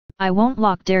I won't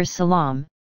lock Dar es Salaam,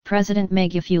 President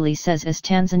Magufuli says as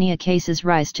Tanzania cases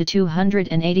rise to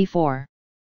 284.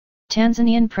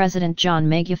 Tanzanian President John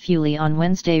Magufuli on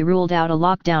Wednesday ruled out a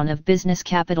lockdown of business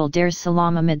capital Dar es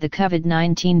Salaam amid the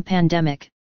COVID-19 pandemic,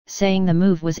 saying the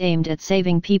move was aimed at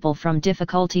saving people from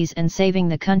difficulties and saving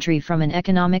the country from an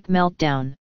economic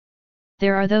meltdown.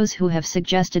 There are those who have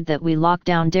suggested that we lock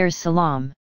down Dar es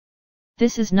Salaam.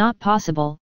 This is not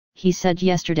possible, he said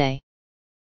yesterday.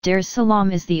 Dar es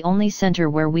Salaam is the only center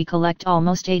where we collect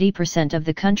almost 80% of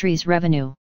the country's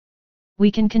revenue. We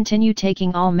can continue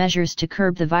taking all measures to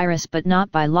curb the virus but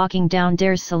not by locking down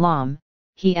Dar es Salaam,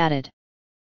 he added.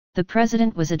 The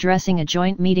president was addressing a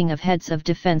joint meeting of heads of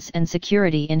defense and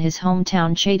security in his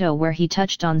hometown Chato where he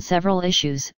touched on several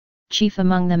issues, chief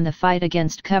among them the fight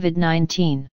against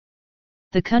COVID-19.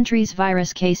 The country's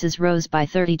virus cases rose by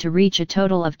 30 to reach a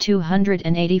total of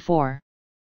 284.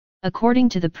 According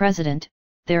to the president,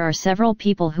 there are several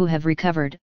people who have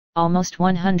recovered, almost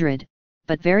 100,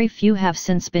 but very few have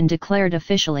since been declared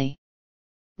officially.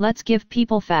 Let's give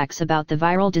people facts about the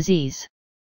viral disease.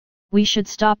 We should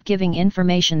stop giving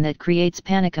information that creates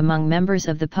panic among members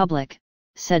of the public,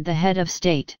 said the head of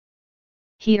state.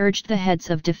 He urged the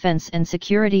heads of defense and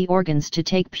security organs to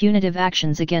take punitive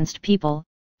actions against people,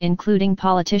 including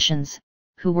politicians,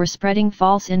 who were spreading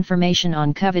false information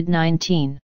on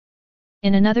COVID-19.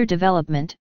 In another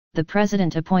development, the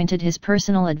president appointed his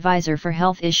personal advisor for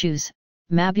health issues,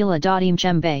 Mabula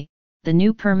Mchembe, the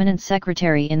new permanent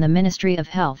secretary in the Ministry of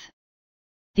Health.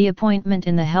 The appointment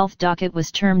in the health docket was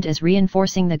termed as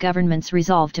reinforcing the government's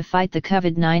resolve to fight the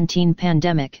COVID-19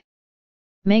 pandemic.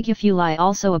 Magufuli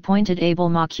also appointed Abel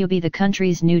Makubi the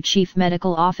country's new chief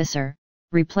medical officer,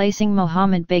 replacing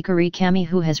Mohamed Bakari Kami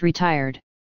who has retired.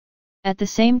 At the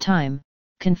same time,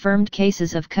 confirmed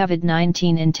cases of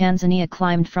COVID-19 in Tanzania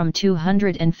climbed from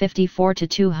 254 to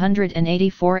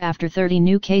 284 after 30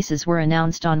 new cases were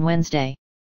announced on Wednesday.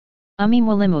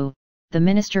 Mwalimu, the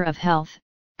Minister of Health,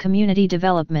 Community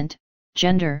Development,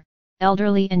 Gender,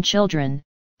 Elderly and Children,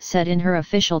 said in her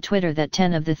official Twitter that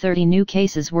 10 of the 30 new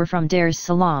cases were from Dar es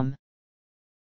Salaam.